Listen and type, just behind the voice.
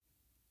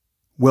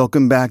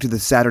Welcome back to the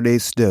Saturday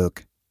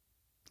Stoke.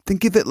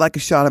 Think of it like a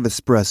shot of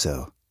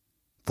espresso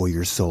for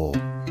your soul.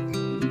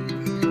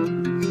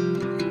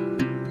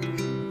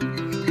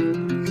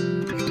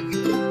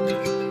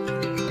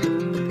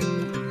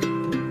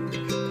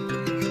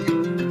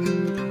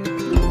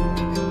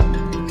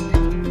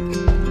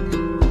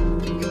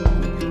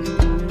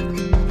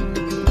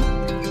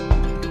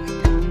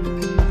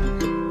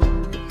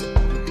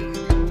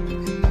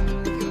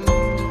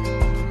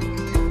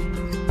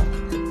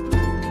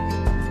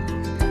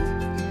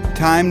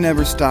 Time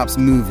never stops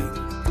moving.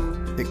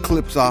 It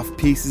clips off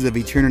pieces of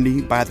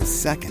eternity by the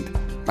second,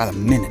 by the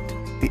minute,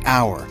 the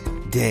hour,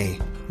 day,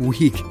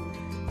 week.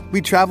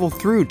 We travel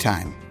through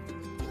time,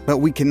 but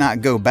we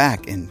cannot go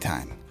back in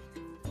time.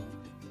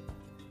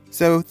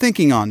 So,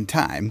 thinking on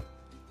time,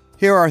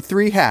 here are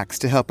 3 hacks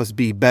to help us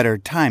be better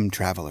time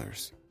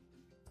travelers.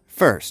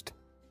 First,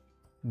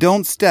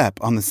 don't step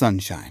on the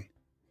sunshine.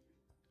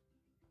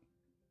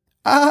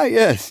 Ah,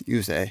 yes,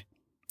 you say.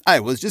 I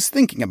was just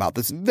thinking about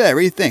this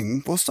very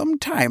thing for some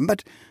time,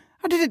 but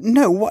I didn't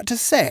know what to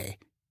say.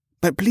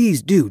 But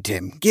please do,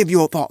 Tim, give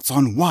your thoughts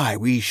on why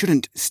we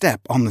shouldn't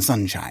step on the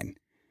sunshine.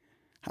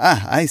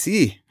 Ah, I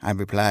see, I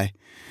reply.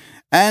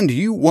 And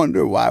you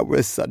wonder why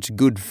we're such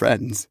good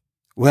friends.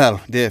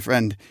 Well, dear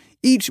friend,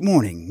 each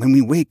morning when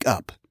we wake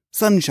up,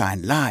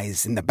 sunshine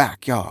lies in the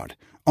backyard,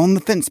 on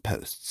the fence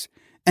posts,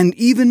 and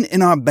even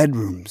in our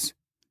bedrooms.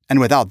 And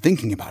without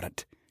thinking about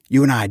it,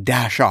 you and I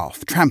dash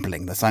off,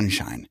 trampling the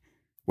sunshine.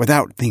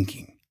 Without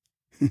thinking.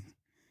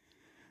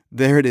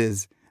 There it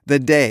is, the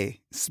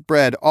day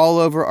spread all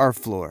over our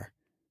floor,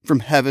 from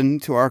heaven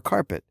to our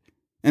carpet.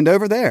 And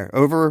over there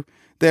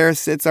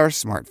sits our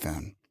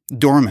smartphone,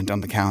 dormant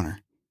on the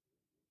counter.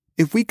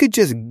 If we could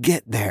just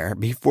get there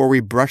before we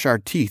brush our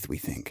teeth, we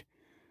think.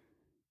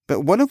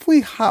 But what if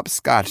we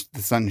hopscotched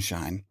the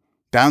sunshine,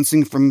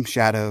 bouncing from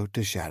shadow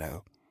to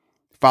shadow,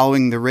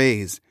 following the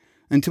rays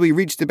until we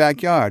reached the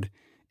backyard,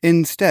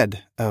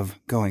 instead of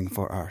going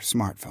for our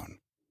smartphone?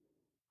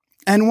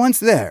 And once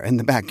there in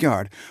the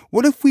backyard,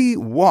 what if we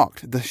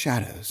walked the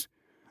shadows,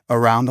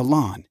 around the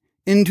lawn,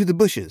 into the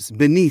bushes,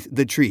 beneath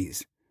the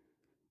trees,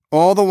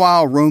 all the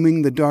while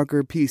roaming the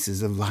darker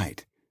pieces of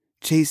light,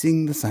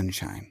 chasing the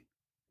sunshine?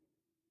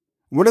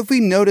 What if we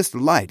noticed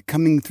light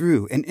coming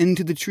through and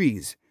into the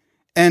trees,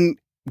 and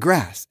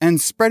grass, and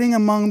spreading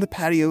among the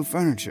patio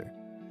furniture?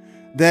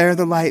 There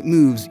the light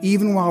moves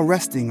even while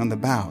resting on the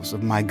boughs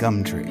of my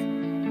gum tree.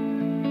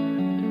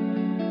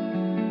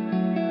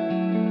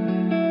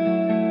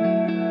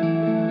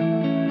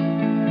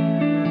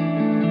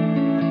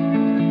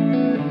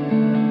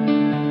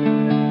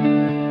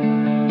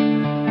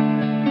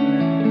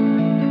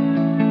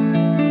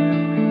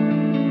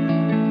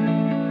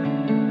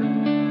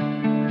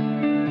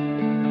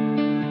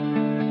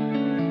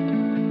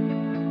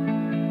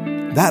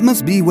 That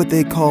must be what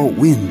they call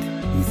wind,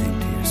 you think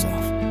to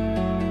yourself.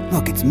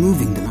 Look, it's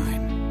moving the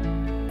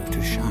line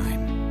to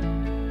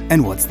shine.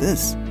 And what's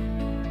this?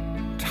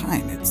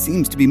 Time, it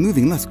seems to be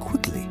moving less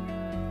quickly.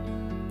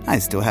 I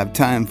still have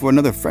time for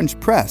another French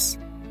press.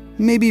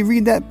 Maybe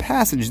read that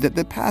passage that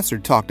the pastor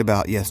talked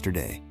about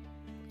yesterday.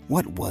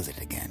 What was it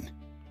again?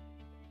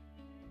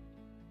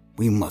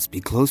 We must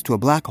be close to a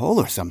black hole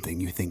or something,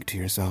 you think to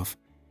yourself.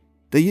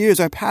 The years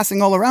are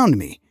passing all around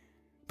me,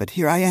 but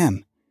here I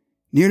am,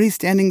 nearly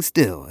standing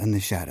still in the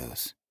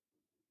shadows.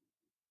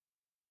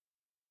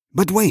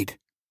 But wait,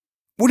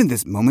 wouldn't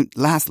this moment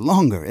last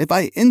longer if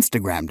I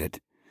Instagrammed it?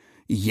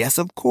 Yes,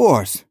 of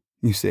course,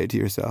 you say to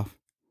yourself.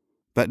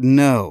 But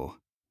no.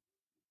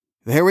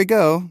 There we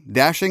go,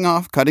 dashing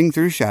off, cutting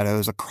through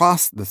shadows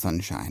across the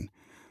sunshine,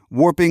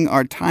 warping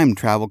our time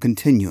travel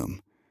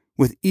continuum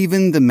with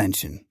even the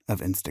mention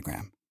of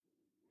Instagram.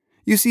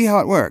 You see how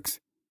it works?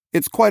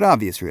 It's quite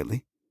obvious,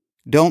 really.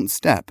 Don't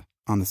step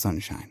on the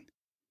sunshine.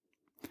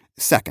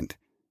 Second,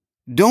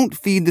 don't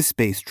feed the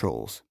space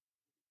trolls.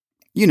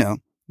 You know,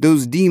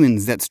 those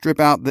demons that strip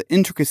out the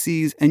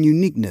intricacies and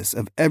uniqueness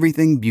of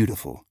everything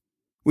beautiful,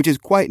 which is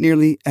quite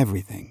nearly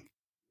everything.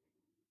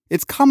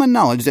 It's common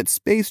knowledge that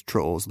space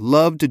trolls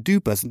love to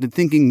dupe us into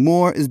thinking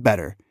more is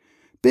better,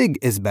 big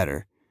is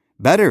better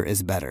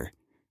is better,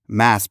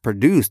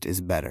 mass-produced is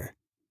better.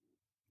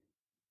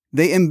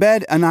 They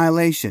embed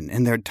annihilation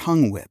in their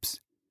tongue whips.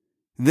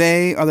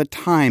 They are the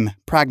time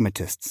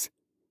pragmatists.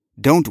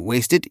 Don't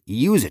waste it,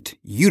 use it.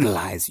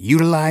 Utilize.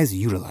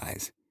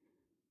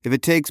 If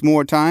it takes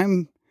more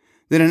time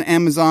than an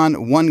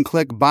Amazon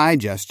one-click buy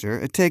gesture,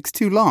 it takes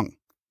too long.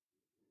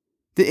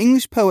 The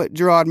English poet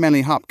Gerard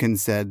Manley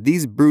Hopkins said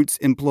these brutes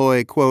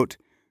employ, quote,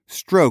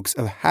 strokes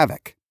of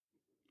havoc.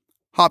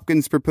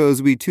 Hopkins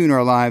proposed we tune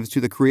our lives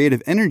to the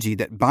creative energy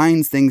that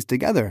binds things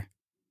together.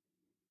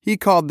 He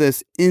called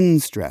this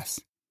in-stress.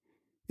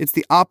 It's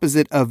the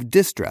opposite of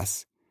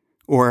distress,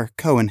 or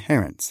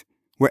coherence,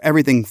 where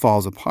everything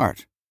falls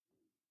apart.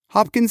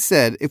 Hopkins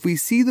said if we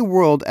see the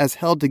world as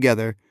held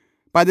together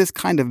by this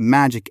kind of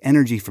magic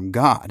energy from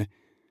God,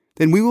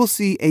 then we will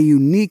see a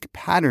unique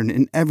pattern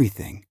in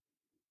everything.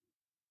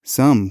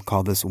 Some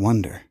call this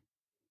wonder.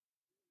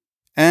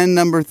 And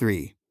number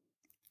 3,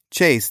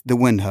 Chase the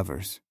Wind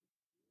Hovers.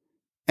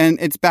 And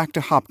it's back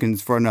to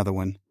Hopkins for another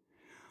one.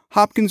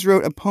 Hopkins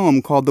wrote a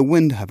poem called The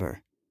Wind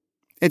Hover.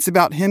 It's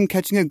about him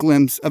catching a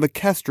glimpse of a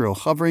kestrel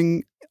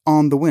hovering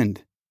on the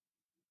wind.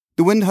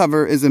 The wind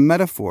hover is a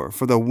metaphor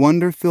for the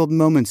wonder-filled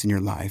moments in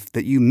your life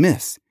that you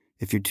miss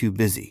if you're too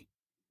busy.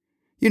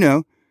 You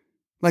know,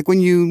 like when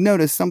you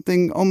notice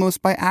something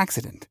almost by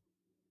accident.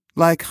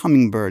 Like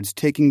hummingbirds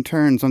taking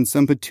turns on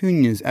some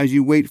petunias as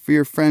you wait for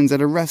your friends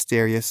at a rest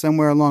area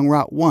somewhere along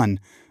Route 1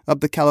 up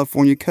the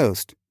California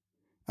coast.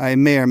 I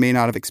may or may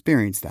not have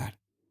experienced that.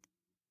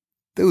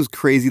 Those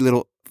crazy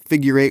little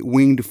figure-8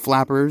 winged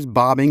flappers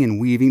bobbing and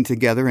weaving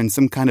together in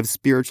some kind of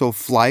spiritual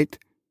flight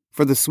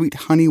for the sweet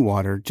honey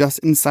water just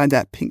inside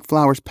that pink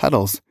flower's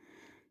petals.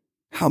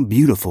 How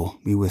beautiful,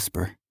 we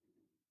whisper.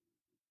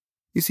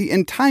 You see,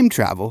 in time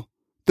travel,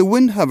 the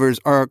wind hovers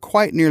are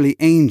quite nearly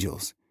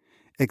angels,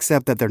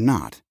 except that they're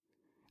not.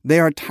 They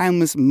are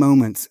timeless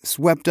moments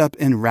swept up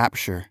in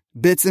rapture,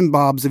 bits and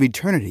bobs of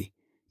eternity,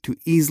 too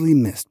easily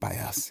missed by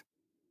us.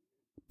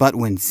 But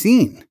when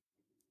seen,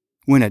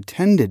 when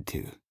attended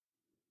to,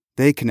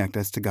 they connect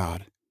us to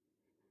God.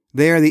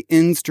 They are the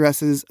end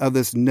stresses of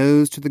this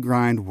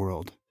nose-to-the-grind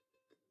world.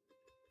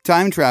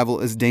 Time travel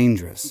is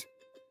dangerous,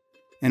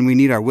 and we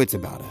need our wits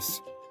about us.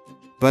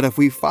 But if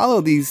we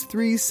follow these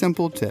 3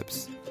 simple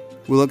tips,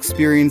 we'll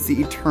experience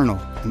the eternal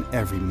in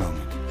every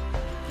moment.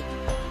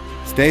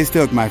 Stay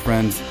stoked, my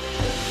friends.